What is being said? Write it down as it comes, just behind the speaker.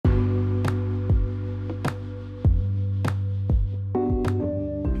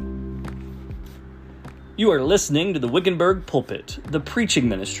You are listening to the Wickenburg Pulpit, the preaching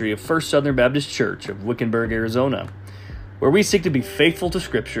ministry of First Southern Baptist Church of Wickenburg, Arizona, where we seek to be faithful to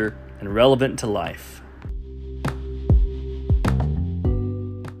Scripture and relevant to life.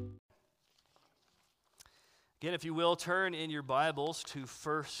 Again, if you will, turn in your Bibles to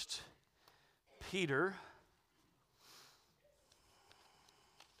 1 Peter.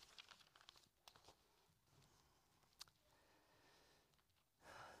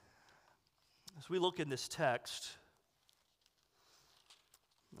 As we look in this text,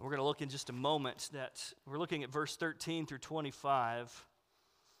 we're going to look in just a moment that we're looking at verse 13 through 25.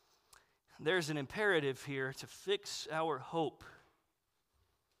 There's an imperative here to fix our hope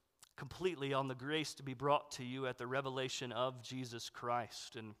completely on the grace to be brought to you at the revelation of Jesus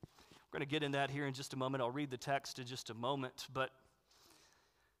Christ. And we're going to get in that here in just a moment. I'll read the text in just a moment, but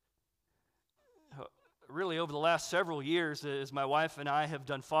really over the last several years, as my wife and I have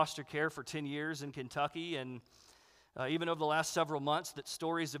done foster care for 10 years in Kentucky, and even over the last several months, that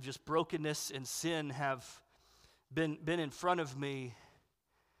stories of just brokenness and sin have been in front of me.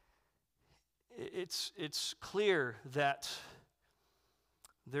 It's clear that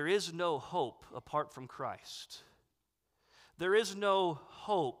there is no hope apart from Christ. There is no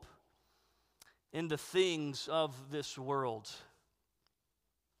hope in the things of this world.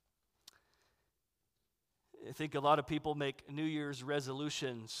 I think a lot of people make New Year's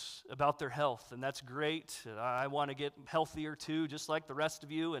resolutions about their health, and that's great. I want to get healthier too, just like the rest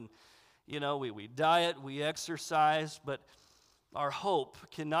of you. And, you know, we diet, we exercise, but our hope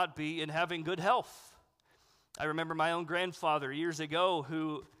cannot be in having good health. I remember my own grandfather years ago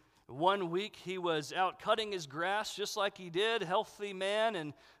who one week he was out cutting his grass just like he did, healthy man,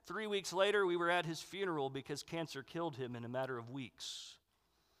 and 3 weeks later we were at his funeral because cancer killed him in a matter of weeks.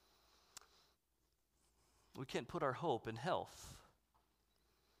 We can't put our hope in health.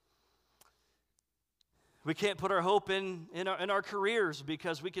 We can't put our hope in our careers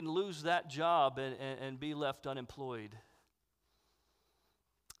because we can lose that job and be left unemployed.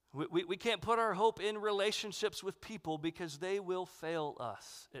 We can't put our hope in relationships with people because they will fail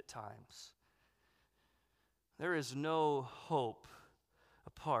us at times. There is no hope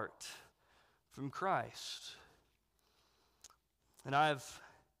apart from Christ. And I've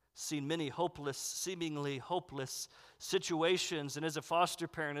seen many seemingly hopeless situations, and as a foster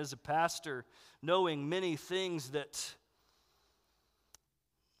parent, as a pastor, knowing many things that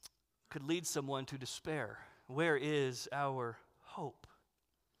could lead someone to despair. Where is our hope?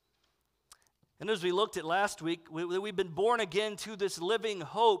 And as we looked at last week, we've been born again to this living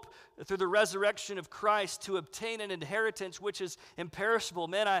hope through the resurrection of Christ to obtain an inheritance which is imperishable.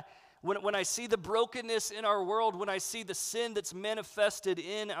 Man, when I see the brokenness in our world, when I see the sin that's manifested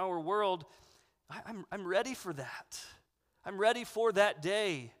in our world, I'm ready for that. I'm ready for that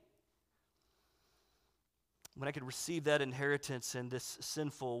day when I can receive that inheritance and this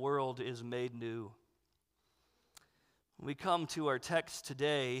sinful world is made new. When we come to our text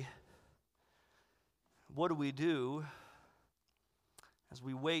today, what do we do as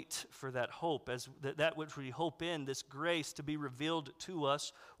we wait for that hope, as that which we hope in, this grace to be revealed to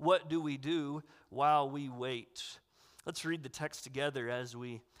us? What do we do while we wait? Let's read the text together as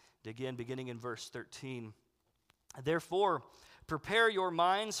we dig in, beginning in verse 13. Therefore, prepare your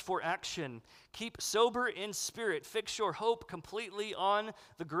minds for action. Keep sober in spirit. Fix your hope completely on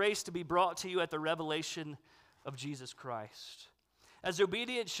the grace to be brought to you at the revelation of Jesus Christ. As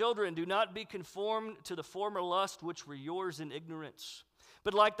obedient children, do not be conformed to the former lust which were yours in ignorance.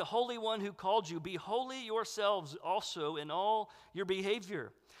 But like the Holy One who called you, be holy yourselves also in all your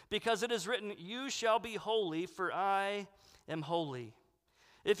behavior. Because it is written, you shall be holy, for I am holy.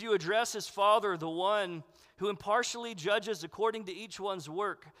 If you address as Father, the one who impartially judges according to each one's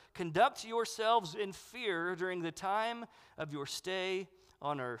work, conduct yourselves in fear during the time of your stay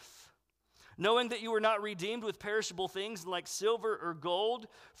on earth. Knowing that you were not redeemed with perishable things like silver or gold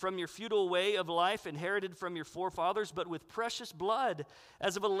from your futile way of life inherited from your forefathers, but with precious blood,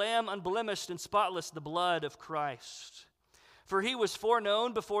 as of a lamb unblemished and spotless, the blood of Christ. For he was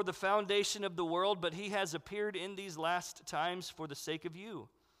foreknown before the foundation of the world, but he has appeared in these last times for the sake of you,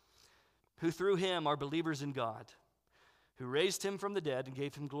 who through him are believers in God, who raised him from the dead and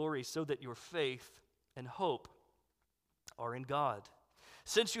gave him glory, so that your faith and hope are in God.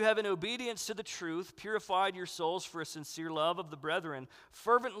 Since you have in obedience to the truth purified your souls for a sincere love of the brethren,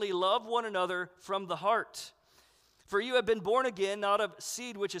 fervently love one another from the heart. For you have been born again, not of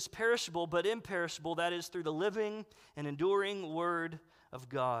seed which is perishable, but imperishable, that is, through the living and enduring word of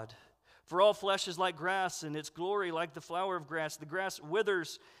God. For all flesh is like grass, and its glory like the flower of grass. The grass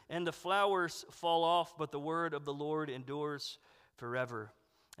withers, and the flowers fall off, but the word of the Lord endures forever.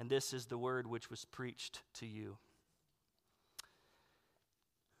 and this is the word which was preached to you.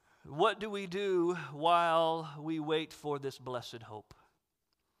 What do we do while we wait for this blessed hope?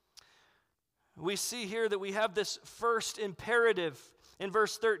 We see here that we have this first imperative in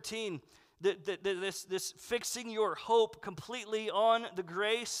verse 13, this fixing your hope completely on the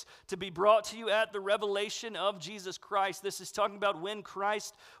grace to be brought to you at the revelation of Jesus Christ. This is talking about when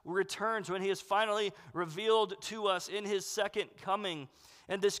Christ returns, when he is finally revealed to us in his second coming.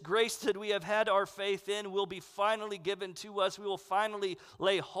 And this grace that we have had our faith in will be finally given to us. We will finally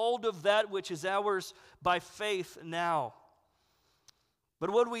lay hold of that which is ours by faith now. But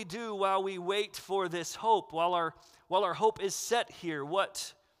what do we do while we wait for this hope? While our hope is set here,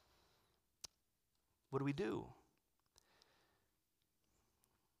 what do we do?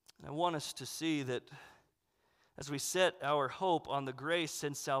 And I want us to see that as we set our hope on the grace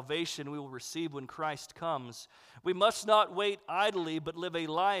and salvation we will receive when Christ comes, we must not wait idly, but live a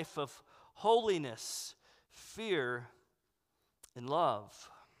life of holiness, fear, and love.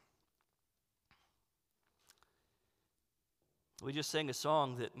 We just sang a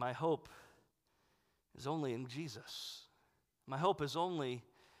song that my hope is only in Jesus. My hope is only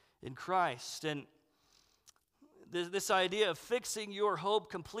in Christ. And this idea of fixing your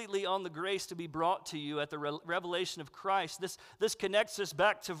hope completely on the grace to be brought to you at the revelation of Christ, this connects us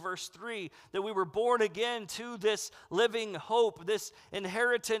back to verse 3, that we were born again to this living hope, this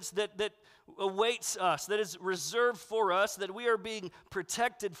inheritance that awaits us, that is reserved for us, that we are being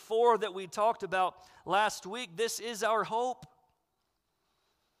protected for, that we talked about last week. This is our hope.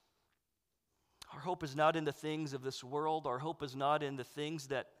 Our hope is not in the things of this world. Our hope is not in the things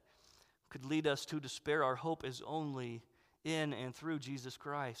that could lead us to despair. Our hope is only in and through Jesus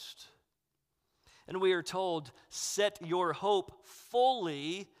Christ. And we are told, set your hope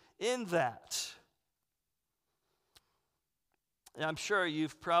fully in that. And I'm sure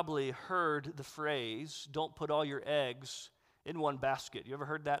you've probably heard the phrase, don't put all your eggs in one basket. You ever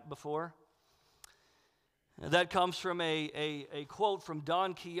heard that before? That comes from a quote from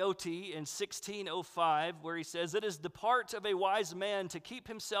Don Quixote in 1605, where he says, "It is the part of a wise man to keep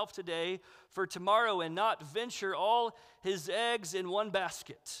himself today for tomorrow and not venture all his eggs in one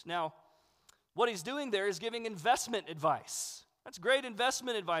basket." Now, what he's doing there is giving investment advice. That's great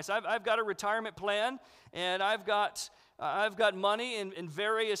investment advice. I've got a retirement plan, and I've got money in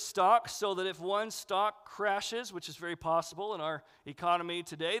various stocks, so that if one stock crashes, which is very possible in our economy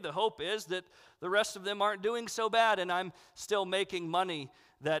today, the hope is that the rest of them aren't doing so bad, and I'm still making money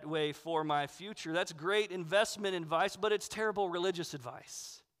that way for my future. That's great investment advice, but it's terrible religious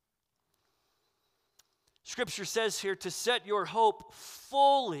advice. Scripture says here to set your hope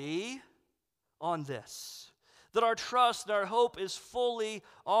fully on this, that our trust and our hope is fully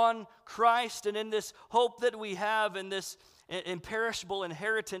on Christ, and in this hope that we have, in this imperishable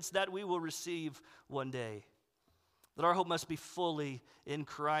inheritance that we will receive one day. That our hope must be fully in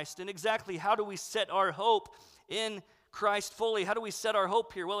Christ. And exactly how do we set our hope in Christ fully? How do we set our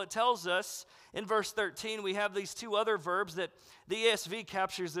hope here? Well, it tells us in verse 13, we have these two other verbs that the ESV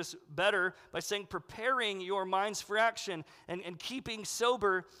captures this better by saying preparing your minds for action and keeping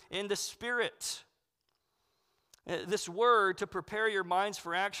sober in the Spirit. This word, to prepare your minds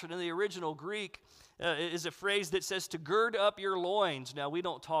for action, in the original Greek is a phrase that says to gird up your loins. Now, we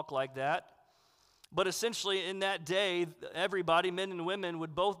don't talk like that, but essentially in that day, everybody, men and women,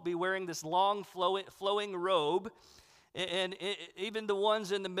 would both be wearing this long flowing robe, and even the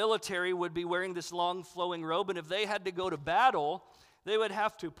ones in the military would be wearing this long flowing robe, and if they had to go to battle, they would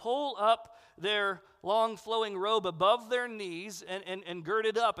have to pull up their long flowing robe above their knees and gird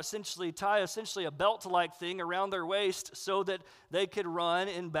it up, tie a belt-like thing around their waist so that they could run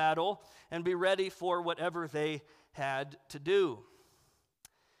in battle and be ready for whatever they had to do.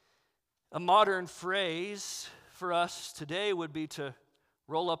 A modern phrase for us today would be to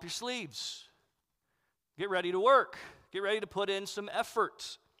roll up your sleeves. Get ready to work. Get ready to put in some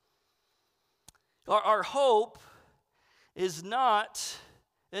effort. Our hope is not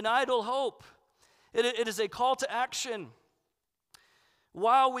an idle hope. It is a call to action.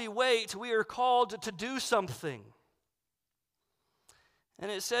 While we wait, we are called to do something. And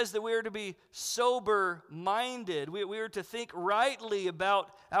it says that we are to be sober-minded. We are to think rightly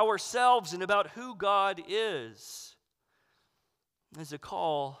about ourselves and about who God is. It's a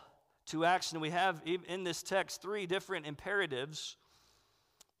call to action. We have in this text 3 different imperatives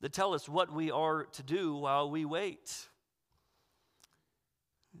that tell us what we are to do while we wait.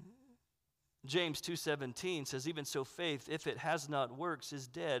 James 2:17 says, "Even so faith, if it has not works, is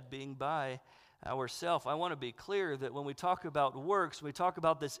dead, being by ourself." I want to be clear that when we talk about works, we talk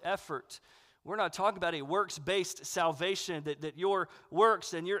about this effort. We're not talking about a works-based salvation, that your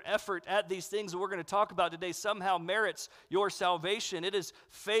works and your effort at these things that we're going to talk about today somehow merits your salvation. It is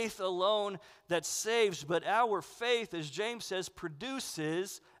faith alone that saves, but our faith, as James says,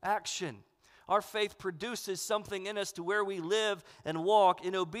 produces action. Our faith produces something in us to where we live and walk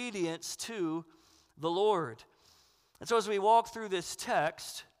in obedience to the Lord. And so as we walk through this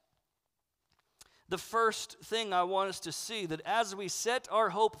text, the first thing I want us to see, that as we set our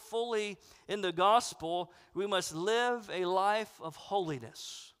hope fully in the gospel, we must live a life of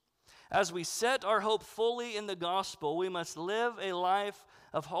holiness. As we set our hope fully in the gospel, we must live a life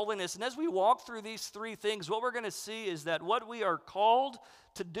of holiness. And as we walk through these three things, what we're going to see is that what we are called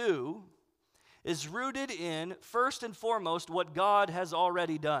to do is rooted in, first and foremost, what God has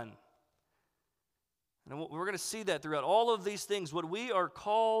already done. And we're going to see that throughout all of these things. What we are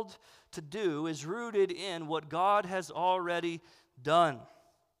called to do is rooted in what God has already done.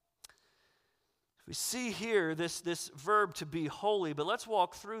 We see here this verb to be holy, but let's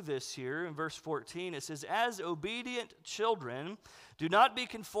walk through this here in verse 14. It says, "As obedient children, do not be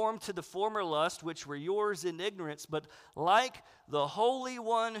conformed to the former lust which were yours in ignorance, but like the Holy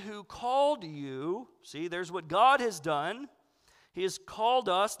One who called you," see, there's what God has done. He has called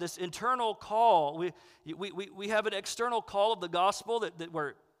us, this internal call. We have an external call of the gospel that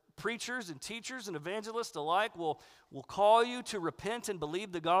where preachers and teachers and evangelists alike will call you to repent and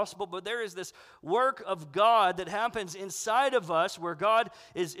believe the gospel. But there is this work of God that happens inside of us where God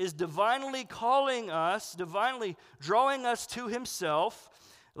is divinely calling us, divinely drawing us to himself.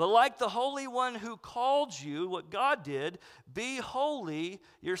 But like the Holy One who called you, what God did, be holy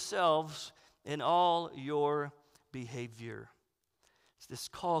yourselves in all your behavior. It's this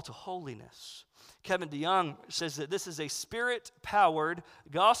call to holiness. Kevin DeYoung says that this is a spirit-powered,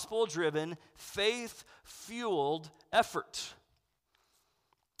 gospel-driven, faith-fueled effort.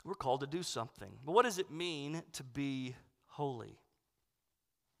 We're called to do something. But what does it mean to be holy?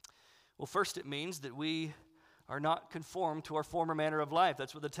 Well, first it means that we are not conformed to our former manner of life.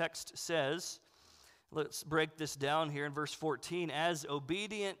 That's what the text says. Let's break this down here in verse 14. As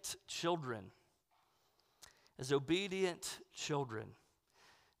obedient children. As obedient children.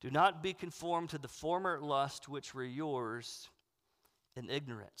 Do not be conformed to the former lust which were yours in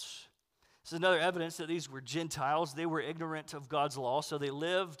ignorance. This is another evidence that these were Gentiles. They were ignorant of God's law, so they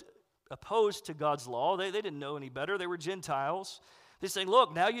lived opposed to God's law. They didn't know any better. They were Gentiles. They're saying,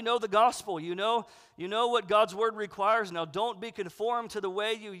 look, now you know the gospel. You know what God's word requires. Now don't be conformed to the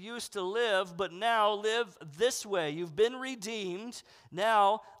way you used to live, but now live this way. You've been redeemed.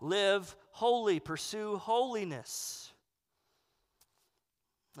 Now live holy. Pursue holiness.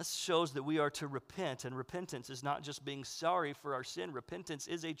 This shows that we are to repent, and repentance is not just being sorry for our sin. Repentance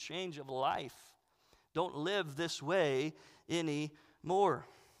is a change of life. Don't live this way anymore.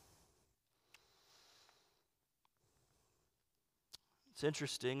 It's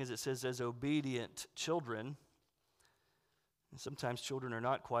interesting, as it says, as obedient children. And sometimes children are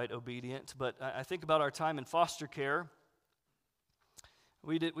not quite obedient, but I think about our time in foster care.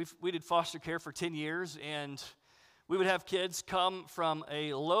 We did foster care for 10 years, and we would have kids come from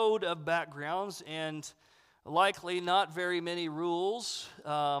a load of backgrounds and likely not very many rules,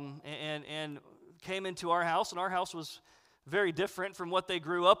 and came into our house, and our house was very different from what they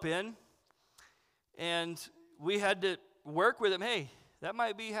grew up in. And we had to work with them. Hey, that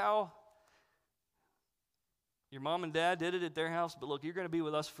might be how your mom and dad did it at their house, but look, you're going to be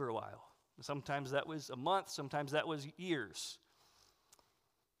with us for a while. Sometimes that was a month, sometimes that was years.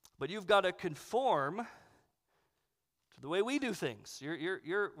 But you've got to conform the way we do things.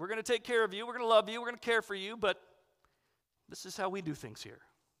 We're going to take care of you. We're going to love you. We're going to care for you. But this is how we do things here.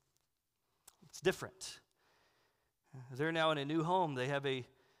 It's different. They're now in a new home. They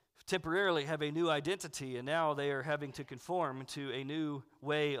temporarily have a new identity, and now they are having to conform to a new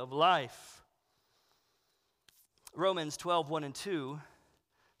way of life. Romans 12:1 and 2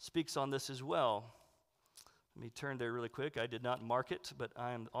 speaks on this as well. Let me turn there really quick. I did not mark it, but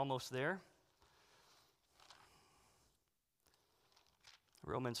I am almost there.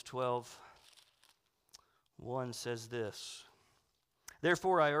 Romans 12:1 says this,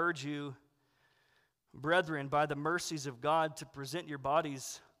 "Therefore I urge you, brethren, by the mercies of God, to present your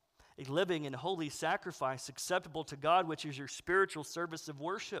bodies a living and holy sacrifice acceptable to God, which is your spiritual service of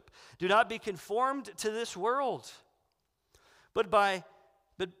worship. Do not be conformed to this world, but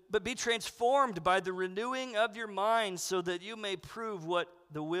be transformed by the renewing of your mind, so that you may prove what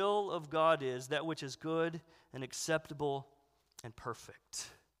the will of God is, that which is good and acceptable and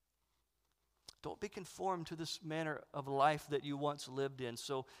perfect." Don't be conformed to this manner of life that you once lived in.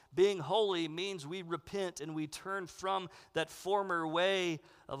 So being holy means we repent and we turn from that former way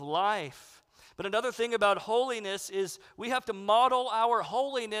of life. But another thing about holiness is we have to model our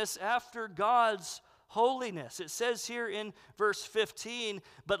holiness after God's holiness. It says here in verse 15,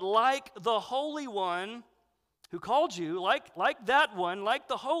 but like the Holy One who called you, like that one, like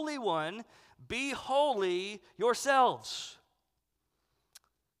the Holy One, be holy yourselves.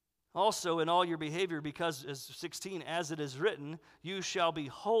 Also in all your behavior, because, as 16, as it is written, you shall be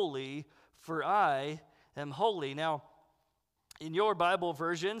holy, for I am holy. Now, in your Bible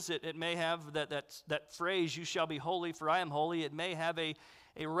versions, it may have that phrase, you shall be holy, for I am holy. It may have a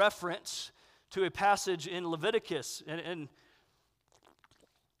reference to a passage in Leviticus. And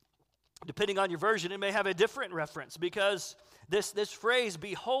depending on your version, it may have a different reference, because this phrase,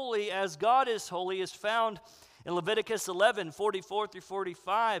 be holy as God is holy, is found in Leviticus 11, 44 through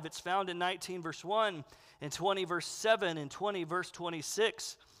 45. It's found in 19, verse 1, and 20, verse 7, and 20, verse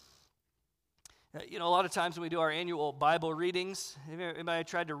 26. A lot of times when we do our annual Bible readings, anybody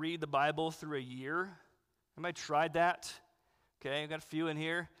tried to read the Bible through a year? Anybody tried that? Okay, I've got a few in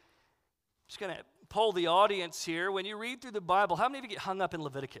here. Just going to poll the audience here. When you read through the Bible, how many of you get hung up in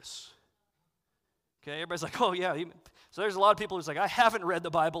Leviticus? Okay, everybody's like, oh yeah. So there's a lot of people who's like, I haven't read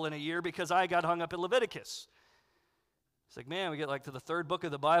the Bible in a year because I got hung up in Leviticus. It's like, man, we get like to the third book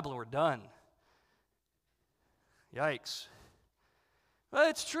of the Bible and we're done. Yikes. Well,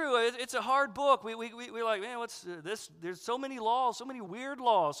 it's true. It's a hard book. We're like, man, what's this? There's so many laws, so many weird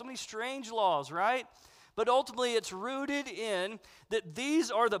laws, so many strange laws, right? But ultimately, it's rooted in that these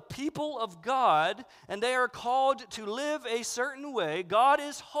are the people of God, and they are called to live a certain way. God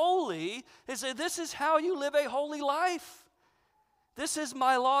is holy. They say, this is how you live a holy life. This is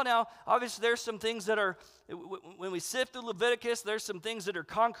my law. Now, obviously, there's some things that are, when we sift through Leviticus, there's some things that are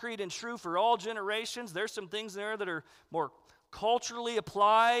concrete and true for all generations. There's some things there that are more culturally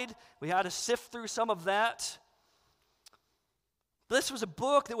applied. We had to sift through some of that. This was a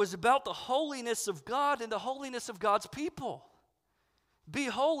book that was about the holiness of God and the holiness of God's people. Be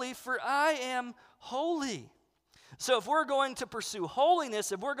holy, for I am holy. So if we're going to pursue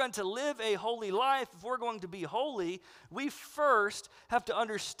holiness, if we're going to live a holy life, if we're going to be holy, we first have to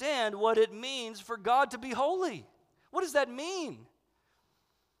understand what it means for God to be holy. What does that mean?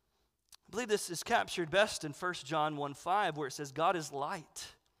 I believe this is captured best in 1 John 1:5, where it says, God is light,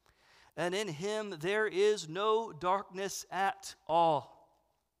 and in him there is no darkness at all.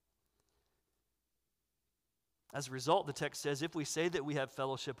 As a result, the text says, if we say that we have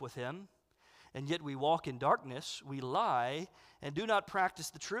fellowship with him, and yet we walk in darkness, we lie and do not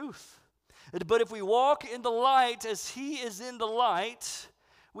practice the truth. But if we walk in the light as he is in the light,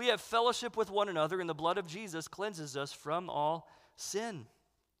 we have fellowship with one another, and the blood of Jesus cleanses us from all sin.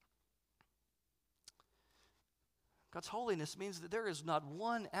 God's holiness means that there is not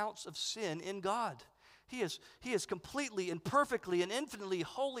 1 ounce of sin in God. He is completely and perfectly and infinitely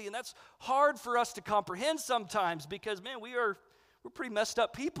holy, and that's hard for us to comprehend sometimes because, man, we're pretty messed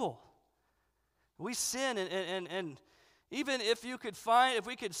up people. We sin, and even if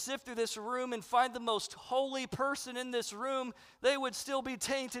we could sift through this room and find the most holy person in this room, they would still be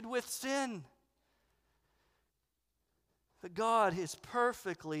tainted with sin. But God is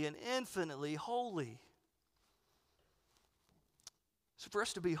perfectly and infinitely holy. So for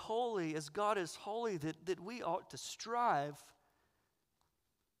us to be holy as God is holy, that we ought to strive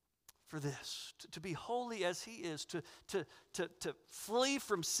for this, to be holy as he is, to flee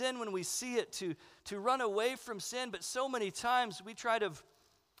from sin when we see it, to run away from sin. But so many times we try to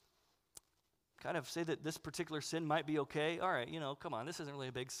kind of say that this particular sin might be okay. All right, come on, this isn't really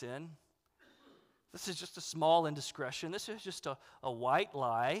a big sin. This is just a small indiscretion. This is just a white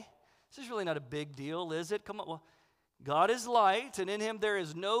lie. This is really not a big deal, is it? Come on, well, God is light, and in him there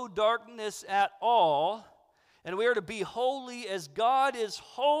is no darkness at all. And we are to be holy as God is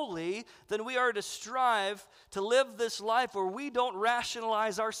holy, then we are to strive to live this life where we don't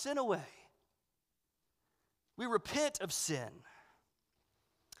rationalize our sin away. We repent of sin.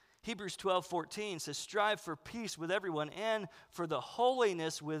 Hebrews 12:14 says, strive for peace with everyone and for the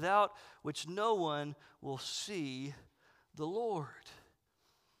holiness without which no one will see the Lord.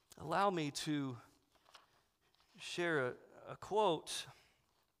 Allow me to share a quote.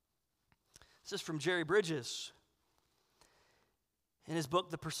 This is from Jerry Bridges in his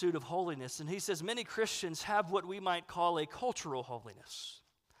book, The Pursuit of Holiness. And he says, many Christians have what we might call a cultural holiness.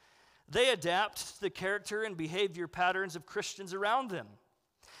 They adapt to the character and behavior patterns of Christians around them.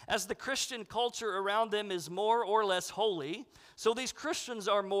 As the Christian culture around them is more or less holy, so these Christians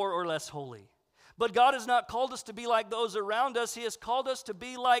are more or less holy. But God has not called us to be like those around us. He has called us to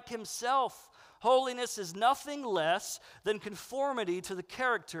be like himself. Holiness is nothing less than conformity to the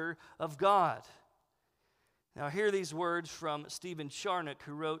character of God. Now, hear these words from Stephen Charnock,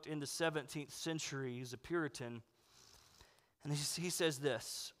 who wrote in the 17th century. He's a Puritan. And he says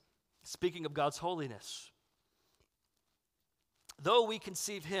this, speaking of God's holiness: though we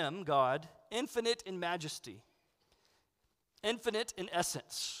conceive him, God, infinite in majesty, infinite in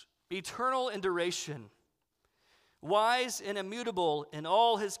essence, eternal in duration, wise and immutable in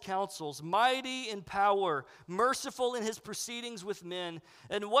all his counsels, mighty in power, merciful in his proceedings with men,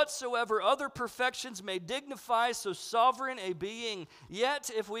 and whatsoever other perfections may dignify so sovereign a being,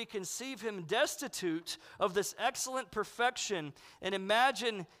 yet if we conceive him destitute of this excellent perfection and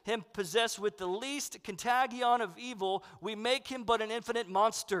imagine him possessed with the least contagion of evil, we make him but an infinite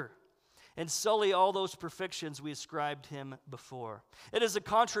monster, and sully all those perfections we ascribed him before. It is a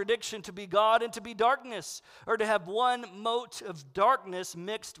contradiction to be God and to be darkness, or to have one mote of darkness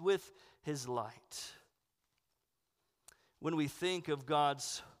mixed with his light. When we think of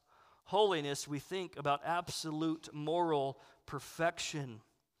God's holiness, we think about absolute moral perfection.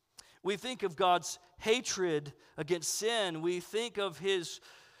 We think of God's hatred against sin. We think of his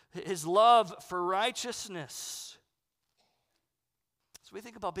love for righteousness. We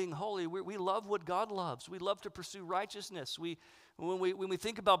think about being holy. We love what God loves. We love to pursue righteousness. When we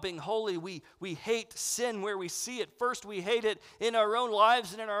think about being holy, we hate sin where we see it. First, we hate it in our own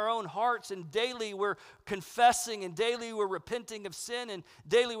lives and in our own hearts. And daily we're confessing, and daily we're repenting of sin. And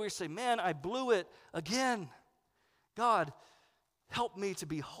daily we say, man, I blew it again. God, help me to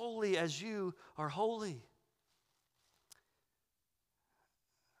be holy as you are holy.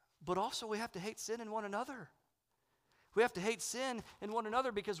 But also we have to hate sin in one another. We have to hate sin in one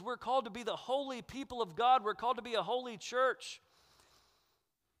another because we're called to be the holy people of God. We're called to be a holy church.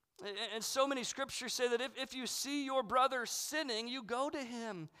 And so many scriptures say that if you see your brother sinning, you go to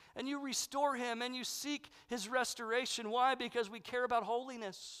him and you restore him and you seek his restoration. Why? Because we care about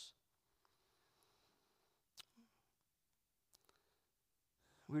holiness.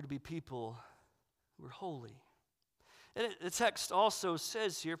 We're to be people who are holy. And the text also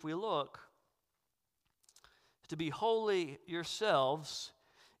says here, if we look, to be holy yourselves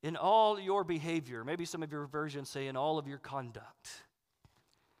in all your behavior. Maybe some of your versions say in all of your conduct.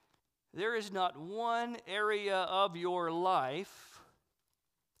 There is not one area of your life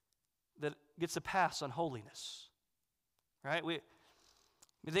that gets a pass on holiness. Right? We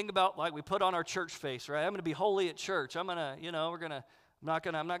think about, like, we put on our church face, right? I'm going to be holy at church. I'm not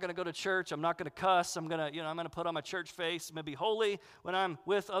going to go to church. I'm not going to cuss. I'm going to put on my church face. I'm going to be holy when I'm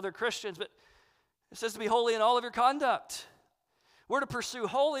with other Christians. But it says to be holy in all of your conduct. We're to pursue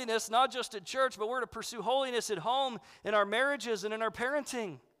holiness not just at church, but we're to pursue holiness at home, in our marriages, and in our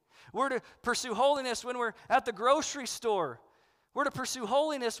parenting. We're to pursue holiness when we're at the grocery store. We're to pursue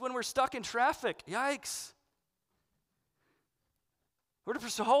holiness when we're stuck in traffic. Yikes. We're to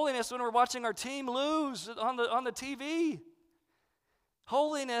pursue holiness when we're watching our team lose on the TV.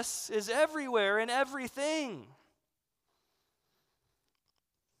 Holiness is everywhere and everything.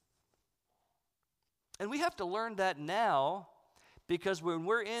 And we have to learn that now, because when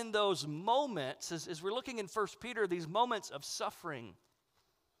we're in those moments, as we're looking in 1 Peter, these moments of suffering,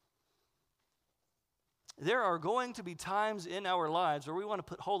 there are going to be times in our lives where we want to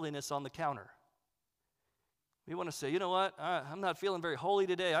put holiness on the counter. We want to say, you know what, I'm not feeling very holy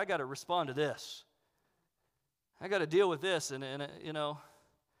today. I got to respond to this. I got to deal with this, and it's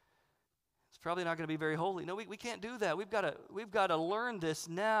probably not going to be very holy. No, we can't do that. We've got to learn this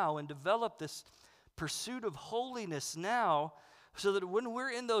now and develop this pursuit of holiness now, so that when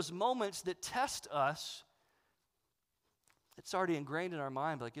we're in those moments that test us, it's already ingrained in our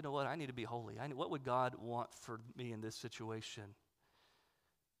mind, like, you know what, I need to be holy. What would God want for me in this situation?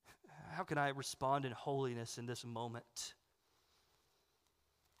 How can I respond in holiness in this moment?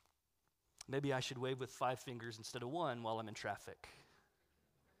 Maybe I should wave with 5 fingers instead of 1 while I'm in traffic.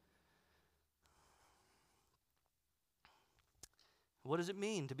 What does it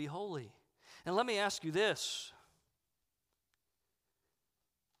mean to be holy? And let me ask you this.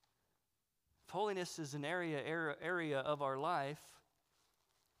 If holiness is an area of our life,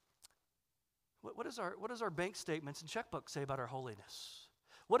 what does our bank statements and checkbooks say about our holiness?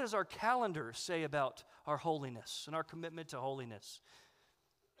 What does our calendar say about our holiness and our commitment to holiness?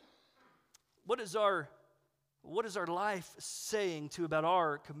 What is our life saying about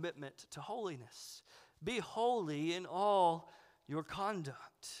our commitment to holiness? Be holy in all your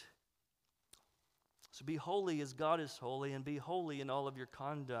conduct. So be holy as God is holy, and be holy in all of your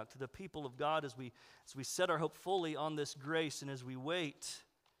conduct. The people of God, as we set our hope fully on this grace, and as we wait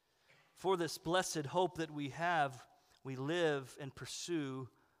for this blessed hope that we have, we live and pursue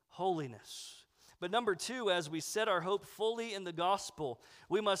holiness. But number two, as we set our hope fully in the gospel,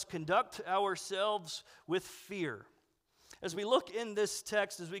 we must conduct ourselves with fear. As we look in this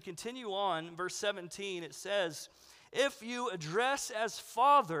text, as we continue on, verse 17, it says, "If you address as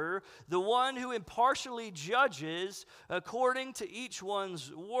Father the one who impartially judges according to each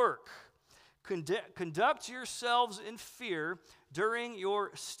one's work, conduct yourselves in fear during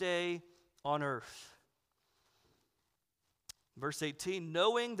your stay on earth." Verse 18,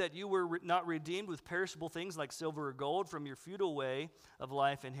 "Knowing that you were not redeemed with perishable things like silver or gold from your futile way of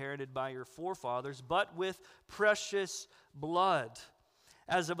life inherited by your forefathers, but with precious blood,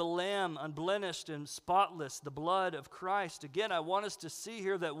 as of a lamb unblemished and spotless, the blood of Christ." Again, I want us to see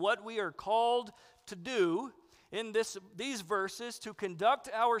here that what we are called to do in these verses, to conduct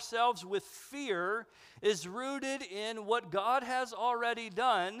ourselves with fear, is rooted in what God has already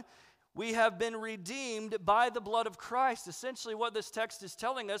done. We have been redeemed by the blood of Christ. Essentially what this text is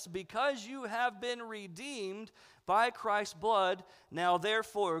telling us, because you have been redeemed by Christ's blood, now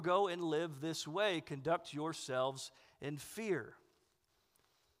therefore go and live this way. Conduct yourselves in fear.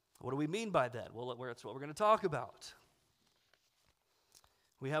 What do we mean by that? Well, that's what we're going to talk about.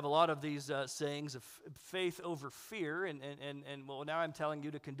 We have a lot of these sayings of faith over fear, and well, now I'm telling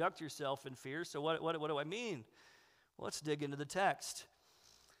you to conduct yourself in fear. So what do I mean? Well, let's dig into the text.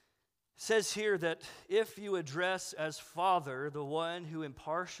 It says here that if you address as Father the one who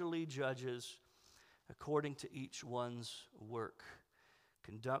impartially judges according to each one's work,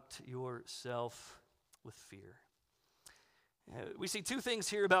 conduct yourself with fear. We see two things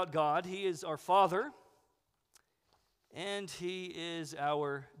here about God. He is our Father, and He is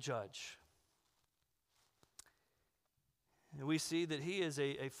our judge. And we see that He is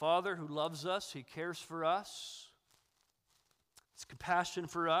a Father who loves us. He cares for us. His compassion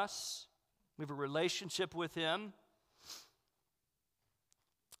for us. We have a relationship with Him.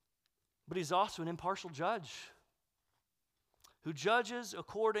 But He's also an impartial judge who judges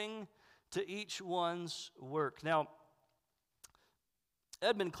according to each one's work. Now,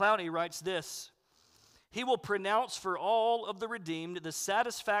 Edmund Clowney writes this: "He will pronounce for all of the redeemed the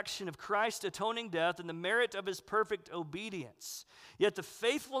satisfaction of Christ's atoning death and the merit of His perfect obedience. Yet the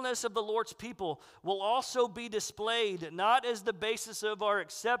faithfulness of the Lord's people will also be displayed, not as the basis of our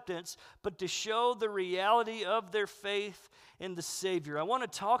acceptance, but to show the reality of their faith in the Savior." I want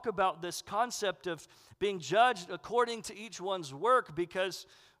to talk about this concept of being judged according to each one's work because,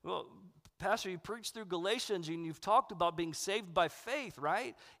 well, Pastor, you preached through Galatians and you've talked about being saved by faith,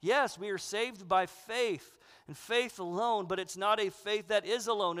 right? Yes, we are saved by faith and faith alone, but it's not a faith that is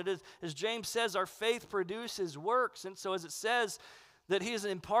alone. It is, as James says, our faith produces works. And so as it says that He is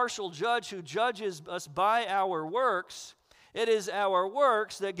an impartial judge who judges us by our works, it is our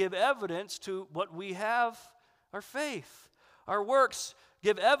works that give evidence to what we have, our faith. Our works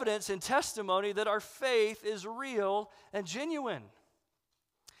give evidence and testimony that our faith is real and genuine.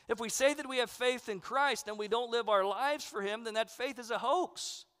 If we say that we have faith in Christ and we don't live our lives for Him, then that faith is a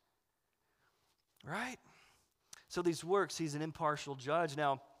hoax. Right? So these works, He's an impartial judge.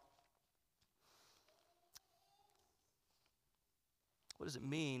 Now, what does it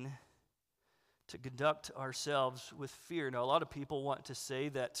mean to conduct ourselves with fear? Now, a lot of people want to say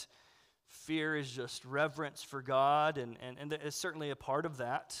that fear is just reverence for God, and it's certainly a part of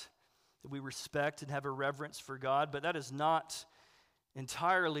that we respect and have a reverence for God, but that is not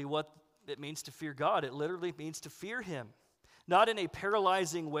entirely what it means to fear God. It literally means to fear Him. Not in a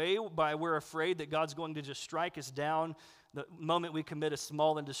paralyzing way by we're afraid that God's going to just strike us down the moment we commit a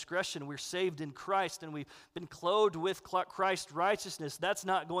small indiscretion. We're saved in Christ and we've been clothed with Christ's righteousness. That's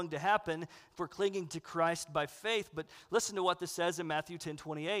not going to happen if we're clinging to Christ by faith. But listen to what this says in Matthew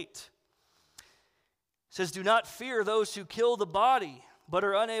 10:28. It says, "Do not fear those who kill the body, but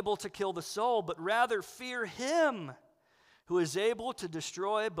are unable to kill the soul, but rather fear Him who is able to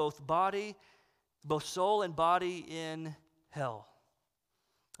destroy both soul and body in hell."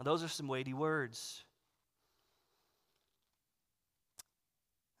 Now, those are some weighty words.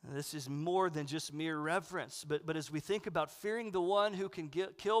 This is more than just mere reverence, but as we think about fearing the one who can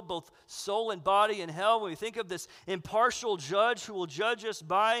kill both soul and body in hell, when we think of this impartial judge who will judge us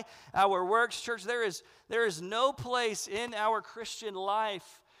by our works, church, there is no place in our Christian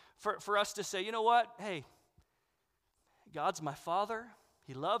life for us to say, you know what, hey, God's my Father.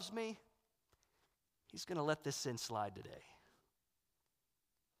 He loves me. He's going to let this sin slide today.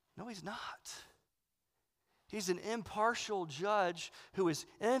 No, He's not. He's an impartial judge who is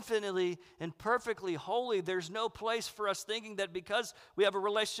infinitely and perfectly holy. There's no place for us thinking that because we have a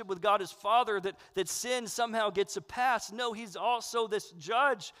relationship with God as Father that sin somehow gets a pass. No, He's also this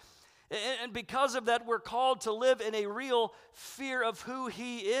judge. And because of that, we're called to live in a real fear of who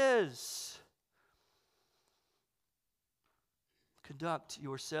He is. conduct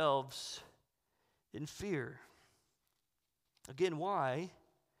yourselves in fear. Again, why?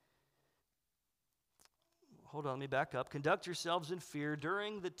 Hold on, let me back up. Conduct yourselves in fear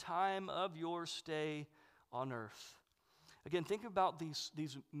during the time of your stay on earth. Again, think about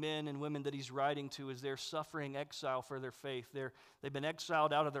these men and women that he's writing to as they're suffering exile for their faith. They've been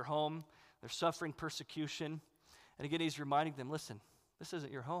exiled out of their home. They're suffering persecution. And again, he's reminding them, listen, this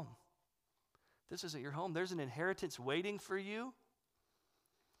isn't your home. This isn't your home. There's an inheritance waiting for you.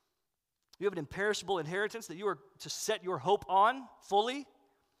 You have an imperishable inheritance that you are to set your hope on fully.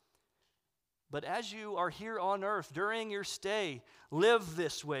 But as you are here on earth, during your stay, live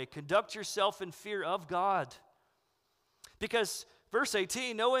this way. Conduct yourself in fear of God. Because, verse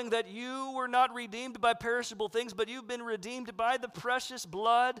 18, knowing that you were not redeemed by perishable things, but you've been redeemed by the precious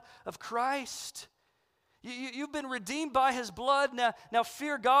blood of Christ. You've been redeemed by his blood. Now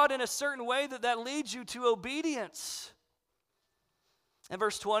fear God in a certain way that leads you to obedience. In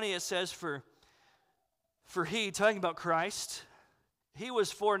verse 20 it says, for he, talking about Christ, he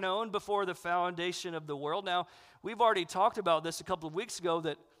was foreknown before the foundation of the world. Now, we've already talked about this a couple of weeks ago,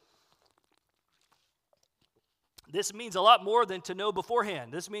 that this means a lot more than to know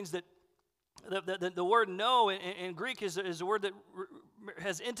beforehand. This means that the word know in Greek is a word that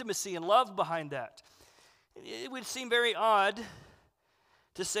has intimacy and love behind that. It would seem very odd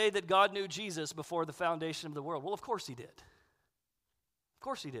to say that God knew Jesus before the foundation of the world. Well, of course he did. Of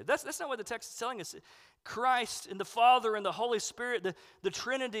course he did. That's not what the text is telling us. Christ and the Father and the Holy Spirit, the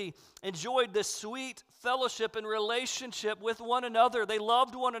Trinity, enjoyed this sweet fellowship and relationship with one another. They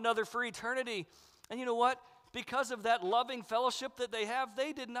loved one another for eternity. And you know what? Because of that loving fellowship that they have,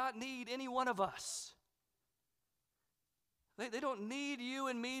 they did not need any one of us. They don't need you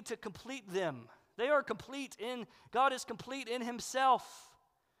and me to complete them. They are complete in, God is complete in himself.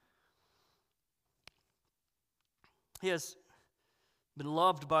 He has been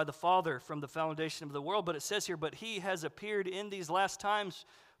loved by the Father from the foundation of the world, but it says here, but he has appeared in these last times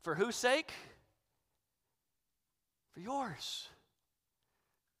for whose sake? For yours.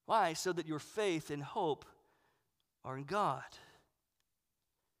 Why? So that your faith and hope are in God.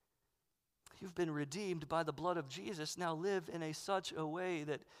 You've been redeemed by the blood of Jesus. Now live in such a way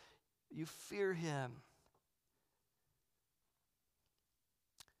that you fear him.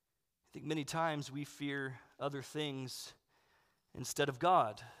 I think many times we fear other things instead of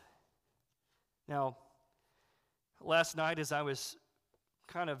God. Now, last night as I was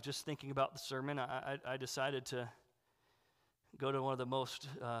kind of just thinking about the sermon, I decided to go to one of the most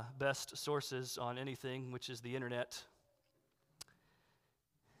best sources on anything, which is the internet.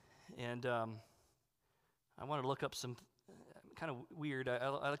 And I wanted to look up some kind of weird.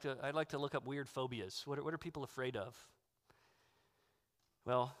 I like to look up weird phobias. What are people afraid of?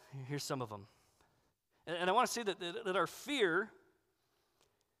 Well, here's some of them. And I want to say that our fear,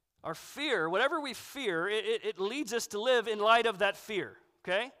 whatever we fear, it leads us to live in light of that fear,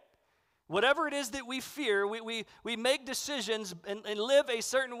 okay? Whatever it is that we fear, we make decisions and live a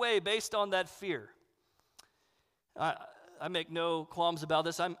certain way based on that fear. I make no qualms about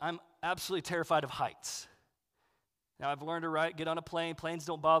this. I'm absolutely terrified of heights. Now, I've learned to get on a plane. Planes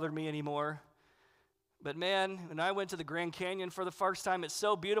don't bother me anymore. But man, when I went to the Grand Canyon for the first time, it's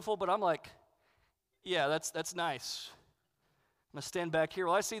so beautiful, but I'm like, yeah, that's nice. I'm going to stand back here.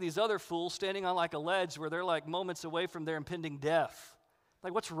 Well, I see these other fools standing on like a ledge where they're like moments away from their impending death.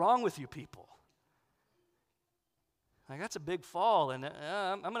 Like, what's wrong with you people? Like, that's a big fall, and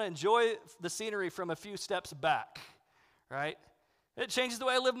I'm going to enjoy the scenery from a few steps back, right? It changes the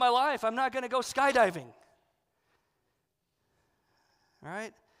way I live my life. I'm not going to go skydiving. All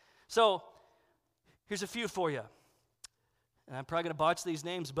right? So, here's a few for you. And I'm probably going to botch these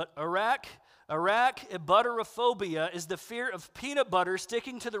names, but Arachibutyrophobia is the fear of peanut butter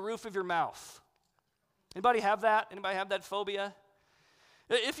sticking to the roof of your mouth. Anybody have that? Anybody have that phobia?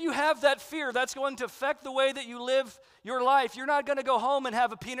 If you have that fear, that's going to affect the way that you live your life. You're not going to go home and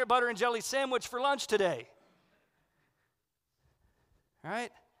have a peanut butter and jelly sandwich for lunch today. All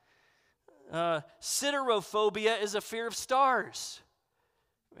right? Siderophobia is a fear of stars.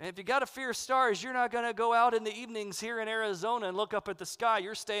 If you got a fear of stars, you're not going to go out in the evenings here in Arizona and look up at the sky.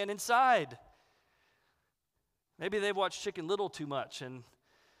 You're staying inside. Maybe they've watched Chicken Little too much and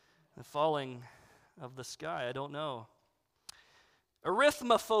the falling of the sky. I don't know.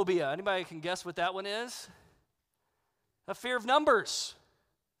 Arithmophobia. Anybody can guess what that one is? A fear of numbers.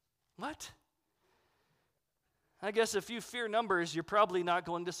 What? I guess if you fear numbers, you're probably not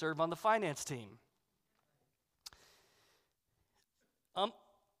going to serve on the finance team.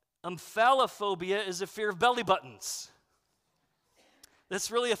 Omphalophobia is a fear of belly buttons. That's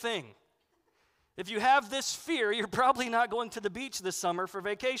really a thing. If you have this fear, you're probably not going to the beach this summer for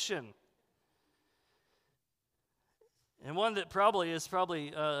vacation. And one that is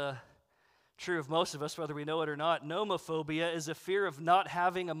true of most of us, whether we know it or not, nomophobia is a fear of not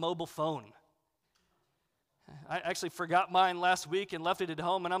having a mobile phone. I actually forgot mine last week and left it at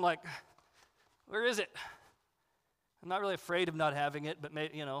home, and I'm like, where is it? I'm not really afraid of not having it, but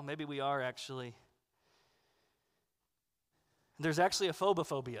maybe we are actually. There's actually a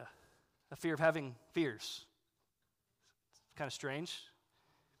phobophobia, a fear of having fears. It's kind of strange.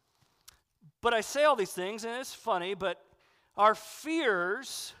 But I say all these things, and it's funny, but our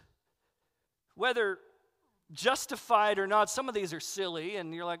fears, whether justified or not, some of these are silly,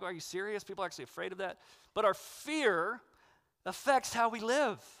 and you're like, are you serious? People are actually afraid of that. But our fear affects how we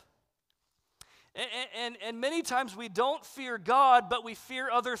live. And many times we don't fear God, but we fear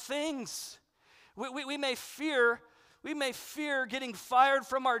other things. We may fear getting fired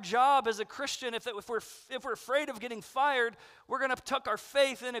from our job as a Christian. If we're afraid of getting fired, we're going to tuck our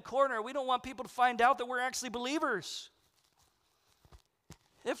faith in a corner. We don't want people to find out that we're actually believers.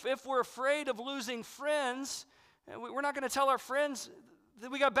 If we're afraid of losing friends, we're not going to tell our friends that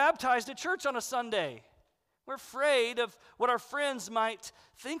we got baptized at church on a Sunday. We're afraid of what our friends might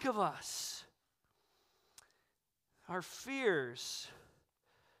think of us. Our fears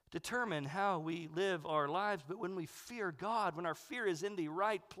determine how we live our lives, but when we fear God, when our fear is in the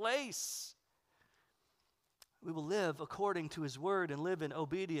right place, we will live according to His word and live in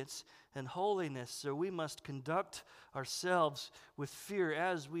obedience and holiness. So we must conduct ourselves with fear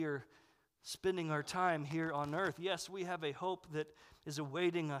as we are spending our time here on earth. Yes, we have a hope that is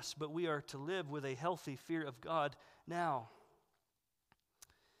awaiting us, but we are to live with a healthy fear of God now.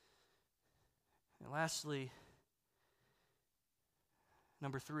 And lastly,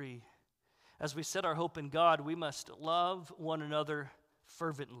 number 3, as we set our hope in God, we must love one another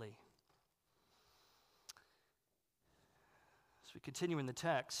fervently. As we continue in the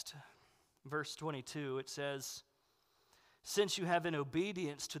text, verse 22, it says, "Since you have in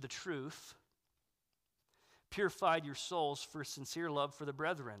obedience to the truth purified your souls for sincere love for the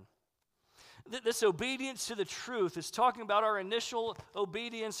brethren." This obedience to the truth is talking about our initial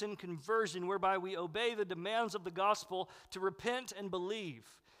obedience in conversion, whereby we obey the demands of the gospel to repent and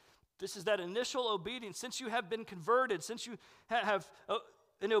believe. This is that initial obedience. Since you have been converted, since you have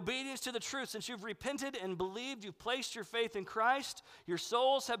in obedience to the truth, since you've repented and believed, you've placed your faith in Christ, your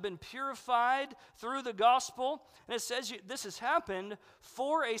souls have been purified through the gospel. And it says this has happened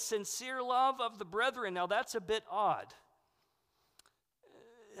for a sincere love of the brethren. Now that's a bit odd.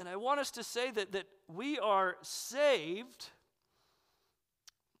 And I want us to say that we are saved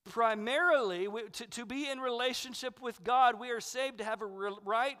primarily to be in relationship with God. We are saved to have a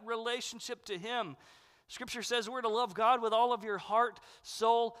right relationship to Him. Scripture says we're to love God with all of your heart,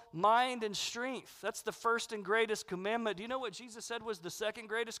 soul, mind, and strength. That's the first and greatest commandment. Do you know what Jesus said was the second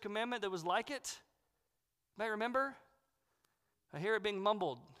greatest commandment that was like it? May I remember? I hear it being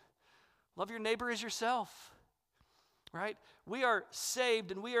mumbled. Love your neighbor as yourself. Right? We are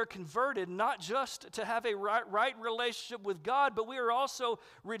saved and we are converted not just to have a right relationship with God, but we are also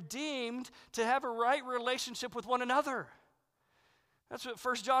redeemed to have a right relationship with one another. That's what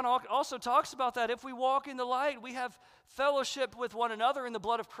 1 John also talks about, that if we walk in the light, we have fellowship with one another, and the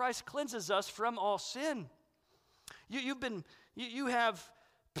blood of Christ cleanses us from all sin. You have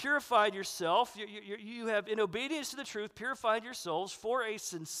purified yourself. You have, in obedience to the truth, purified your souls for a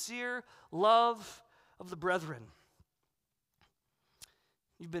sincere love of the brethren.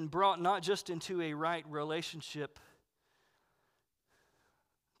 You've been brought not just into a right relationship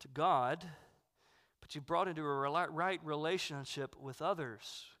to God, but you've brought into a right relationship with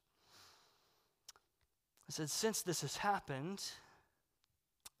others. I said, since this has happened,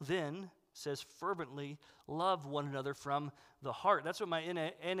 then, says, fervently love one another from the heart. That's what my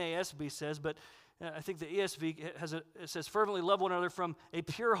NASB says, but I think the ESV it says, fervently love one another from a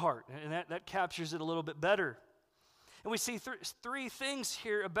pure heart, and that captures it a little bit better. And we see three things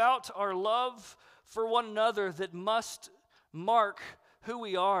here about our love for one another that must mark who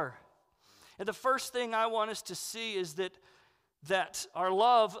we are. And the first thing I want us to see is that our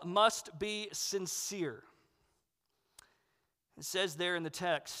love must be sincere. It says there in the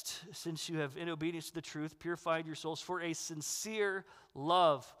text, since you have in obedience to the truth purified your souls for a sincere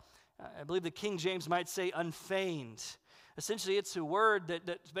love. I believe the King James might say unfeigned. Essentially, it's a word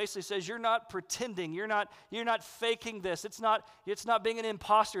that basically says you're not pretending, you're not faking this. It's not being an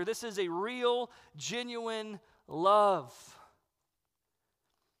imposter. This is a real, genuine love.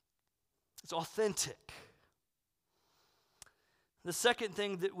 It's authentic. The second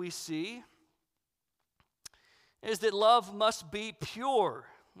thing that we see is that love must be pure.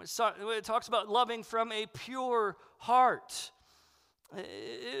 It talks about loving from a pure heart.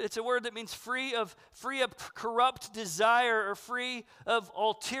 It's a word that means free of corrupt desire or free of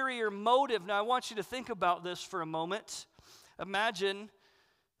ulterior motive. Now, I want you to think about this for a moment.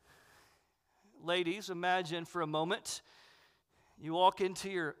 Ladies, imagine for a moment, you walk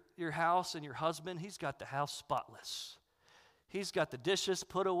into your house and your husband, he's got the house spotless. He's got the dishes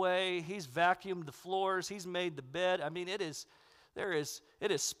put away. He's vacuumed the floors. He's made the bed. I mean, it is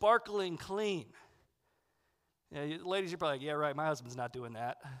sparkling clean. Ladies, you're probably like, yeah, right, my husband's not doing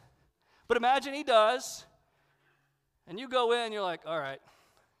that. But imagine he does, and you go in, you're like, all right,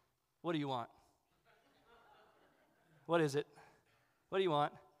 what do you want? What is it? What do you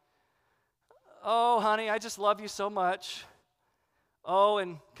want? Oh, honey, I just love you so much. Oh,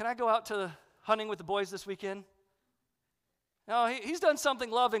 and can I go out to hunting with the boys this weekend? No, he's done something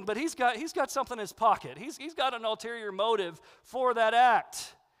loving, but he's got something in his pocket. He's got an ulterior motive for that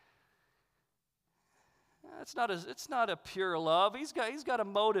act. It's not a pure love. He's got a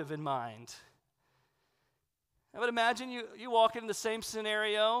motive in mind. I would imagine you walk into the same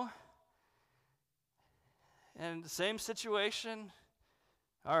scenario and the same situation.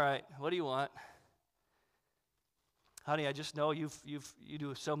 All right, what do you want? Honey, I just know you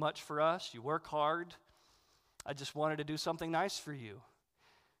do so much for us. You work hard. I just wanted to do something nice for you.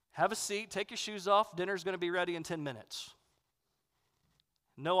 Have a seat, take your shoes off. Dinner's going to be ready in 10 minutes.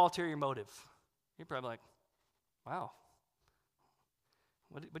 No ulterior motive. You're probably like, wow,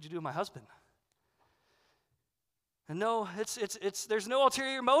 what'd you do with my husband? And no, there's no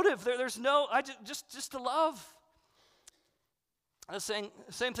ulterior motive. There's no, just to love. The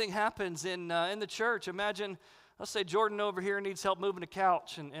same thing happens in the church. Imagine, let's say Jordan over here needs help moving a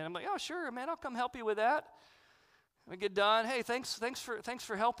couch, and I'm like, oh sure, man, I'll come help you with that. We get done. Hey, thanks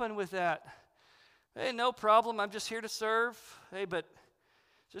for helping with that. Hey, no problem. I'm just here to serve. Hey, but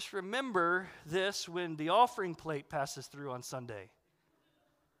just remember this when the offering plate passes through on Sunday.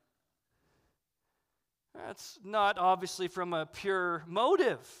 That's not obviously from a pure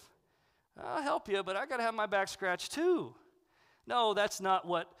motive. I'll help you, but I got to have my back scratched too. No, that's not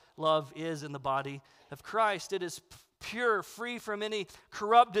what love is in the body of Christ. It is pure, free from any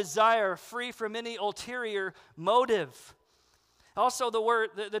corrupt desire, free from any ulterior motive. Also,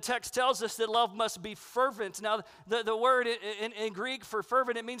 the text tells us that love must be fervent. Now, the word in Greek for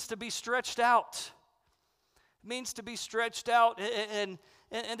fervent, it means to be stretched out. It means to be stretched out, and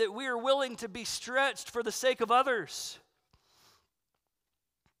that we are willing to be stretched for the sake of others.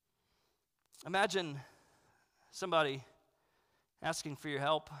 Imagine somebody asking for your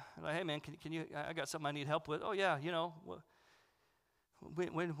help. Like, hey man, can you? I got something I need help with. Oh yeah,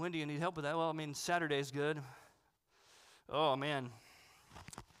 when do you need help with that? Well, I mean, Saturday's good. Oh, man.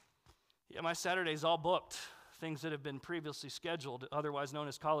 Yeah, my Saturday's all booked. Things that have been previously scheduled, otherwise known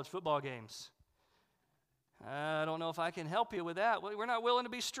as college football games. I don't know if I can help you with that. Well, we're not willing to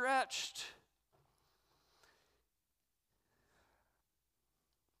be stretched.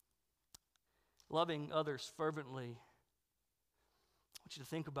 Loving others fervently. I want you to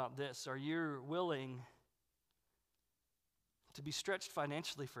think about this. Are you willing to be stretched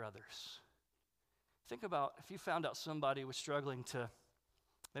financially for others? Think about if you found out somebody was struggling to,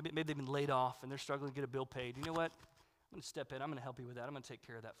 maybe they've been laid off and they're struggling to get a bill paid. You know what? I'm going to step in. I'm going to help you with that. I'm going to take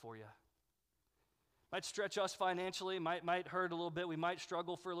care of that for you. Might stretch us financially, might hurt a little bit. We might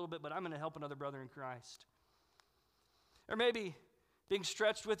struggle for a little bit, but I'm going to help another brother in Christ. Or maybe being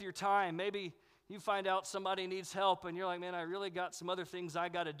stretched with your time. Maybe you find out somebody needs help and you're like, man, I really got some other things I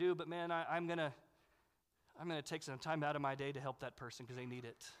got to do, but man, I'm going to take some time out of my day to help that person because they need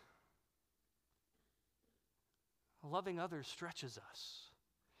it. Loving others stretches us.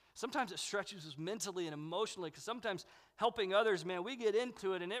 Sometimes it stretches us mentally and emotionally because sometimes helping others, man, we get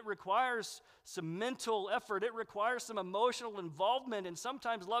into it and it requires some mental effort. It requires some emotional involvement, and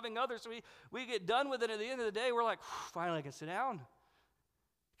sometimes loving others, we get done with it. At the end of the day, we're like, finally I can sit down.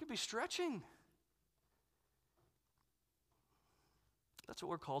 It could be stretching. That's what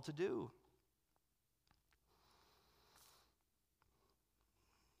we're called to do.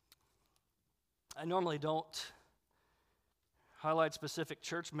 I normally don't highlight specific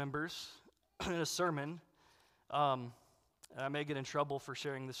church members in a sermon. I may get in trouble for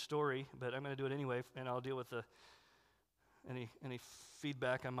sharing this story, but I'm going to do it anyway, and I'll deal with any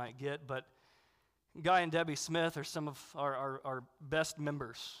feedback I might get. But Guy and Debbie Smith are some of our best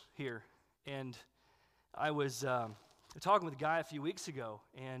members here, and I was talking with Guy a few weeks ago,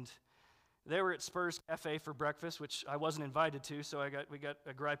 and they were at Spurs Cafe for breakfast, which I wasn't invited to, so we got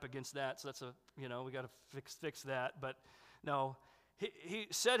a gripe against that. So that's we got to fix that. But no, he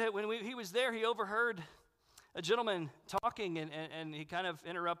said it when he was there. He overheard a gentleman talking, and he kind of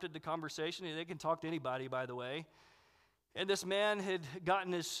interrupted the conversation. They can talk to anybody, by the way. And this man had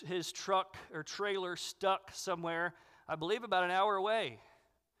gotten his truck or trailer stuck somewhere, I believe about an hour away.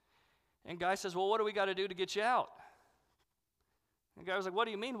 And guy says, well, what do we got to do to get you out? And the guy was like, what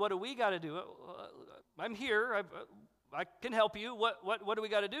do you mean? What do we got to do? I'm here. I can help you. What do we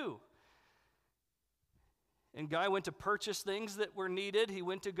got to do? And guy went to purchase things that were needed. He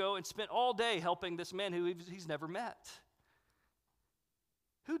went to go and spent all day helping this man who he's never met.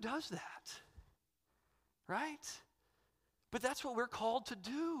 Who does that? Right? But that's what we're called to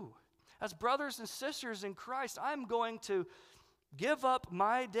do. As brothers and sisters in Christ, I'm going to give up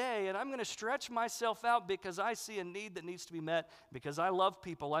my day and I'm going to stretch myself out because I see a need that needs to be met. Because I love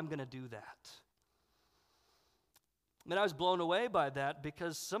people, I'm going to do that. And I was blown away by that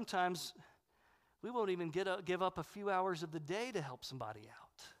because sometimes we won't even give up a few hours of the day to help somebody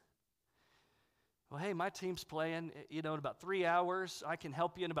out. Well, hey, my team's playing, in about 3 hours. I can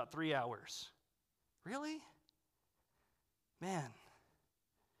help you in about 3 hours. Really? Man,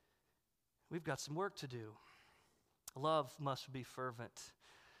 we've got some work to do. Love must be fervent.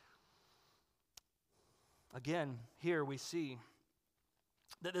 Again, here we see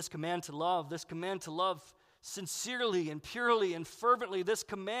that this command to love sincerely and purely and fervently, this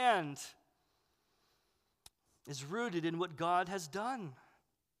command is rooted in what God has done.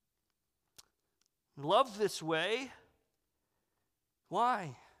 Love this way.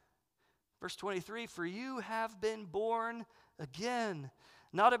 Why? Verse 23, for you have been born again,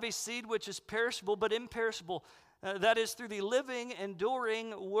 not of a seed which is perishable, but imperishable. That is through the living,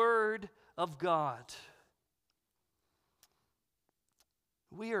 enduring Word of God.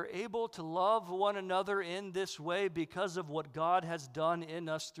 We are able to love one another in this way because of what God has done in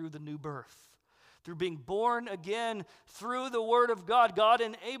us through the new birth. Through being born again through the Word of God, God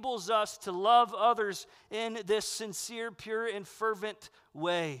enables us to love others in this sincere, pure, and fervent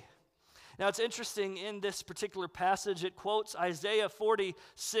way. Now, it's interesting, in this particular passage, it quotes Isaiah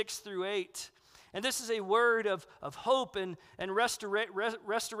 46 through 8. And this is a word of hope and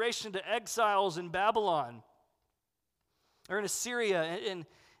restoration to exiles in Babylon or in Assyria. And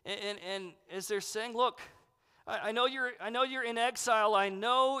as they're saying, look, I know you're in exile. I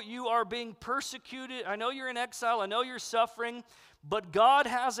know you are being persecuted. I know you're in exile. I know you're suffering. But God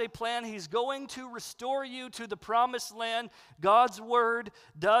has a plan. He's going to restore you to the promised land. God's word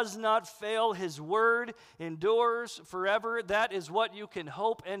does not fail. His word endures forever. That is what you can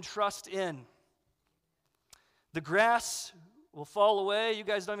hope and trust in. The grass will fall away. You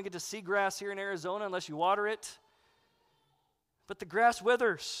guys don't even get to see grass here in Arizona unless you water it. But the grass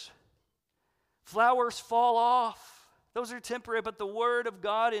withers. Flowers fall off. Those are temporary, but the word of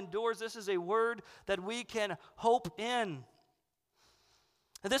God endures. This is a word that we can hope in.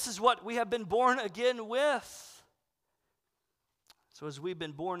 And this is what we have been born again with. So as we've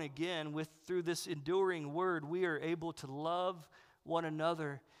been born again through this enduring word, we are able to love one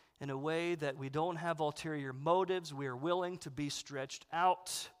another in a way that we don't have ulterior motives. We are willing to be stretched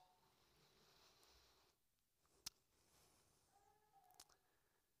out.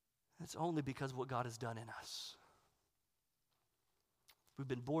 It's only because of what God has done in us. We've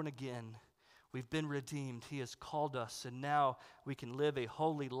been born again. We've been redeemed. He has called us, and now we can live a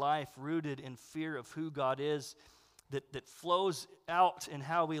holy life rooted in fear of who God is, that flows out in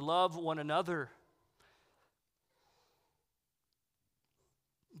how we love one another.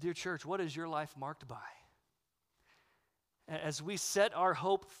 Dear church, what is your life marked by? As we set our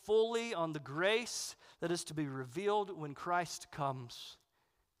hope fully on the grace that is to be revealed when Christ comes.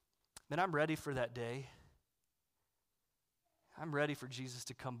 Man, I'm ready for that day. I'm ready for Jesus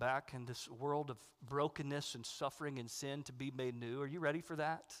to come back and this world of brokenness and suffering and sin to be made new. Are you ready for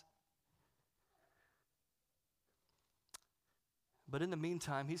that? But in the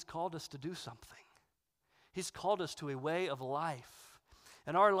meantime, He's called us to do something. He's called us to a way of life.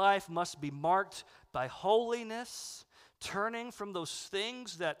 And our life must be marked by holiness, turning from those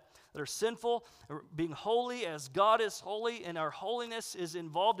things that are sinful, being holy as God is holy, and our holiness is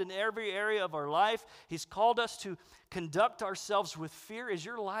involved in every area of our life. He's called us to conduct ourselves with fear. Is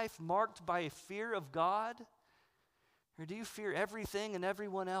your life marked by a fear of God? Or do you fear everything and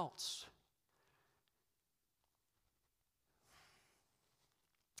everyone else?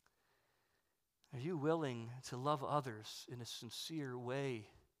 Are you willing to love others in a sincere way?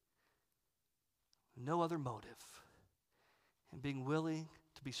 No other motive. And being willing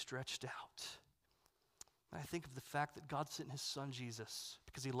to be stretched out. I think of the fact that God sent His Son Jesus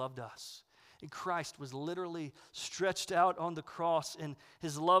because He loved us. And Christ was literally stretched out on the cross in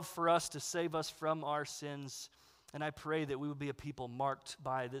His love for us to save us from our sins. And I pray that we would be a people marked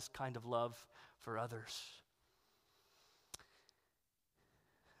by this kind of love for others.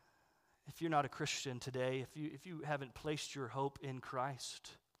 if you're not a Christian today, if you haven't placed your hope in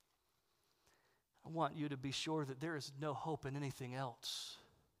Christ, I want you to be sure that there is no hope in anything else.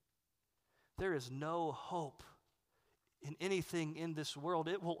 There is no hope in anything in this world.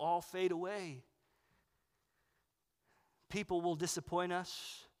 It will all fade away. People will disappoint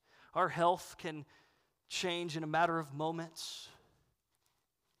us. Our health can change in a matter of moments.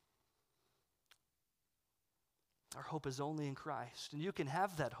 Our hope is only in Christ, and you can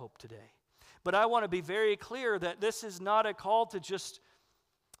have that hope today. But I want to be very clear that this is not a call to just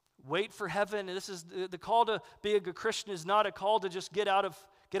wait for heaven. This is the call to be a good Christian is not a call to just get out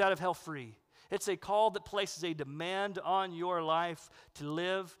of hell free. It's a call that places a demand on your life to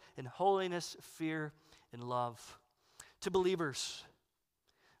live in holiness, fear, and love. To believers,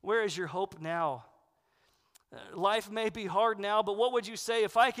 where is your hope now? Life may be hard now, but what would you say?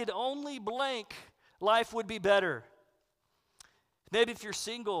 If I could only blank, life would be better. Maybe if you're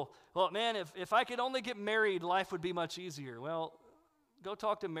single, well, man, if I could only get married, life would be much easier. Well, go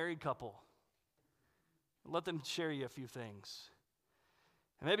talk to a married couple. Let them share you a few things.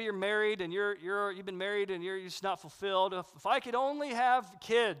 And maybe you're married and you've been married and you're just not fulfilled. If I could only have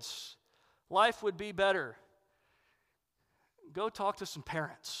kids, life would be better. Go talk to some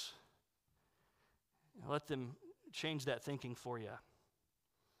parents. Let them change that thinking for you.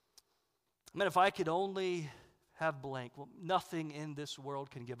 I mean, if I could only have blank, well, nothing in this world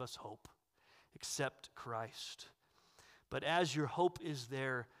can give us hope except Christ. But as your hope is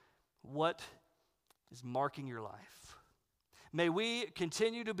there, what is marking your life? May we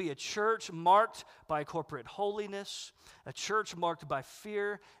continue to be a church marked by corporate holiness, a church marked by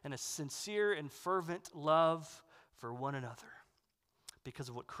fear and a sincere and fervent love for one another because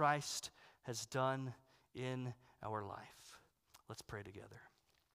of what Christ has done in our life. Let's pray together.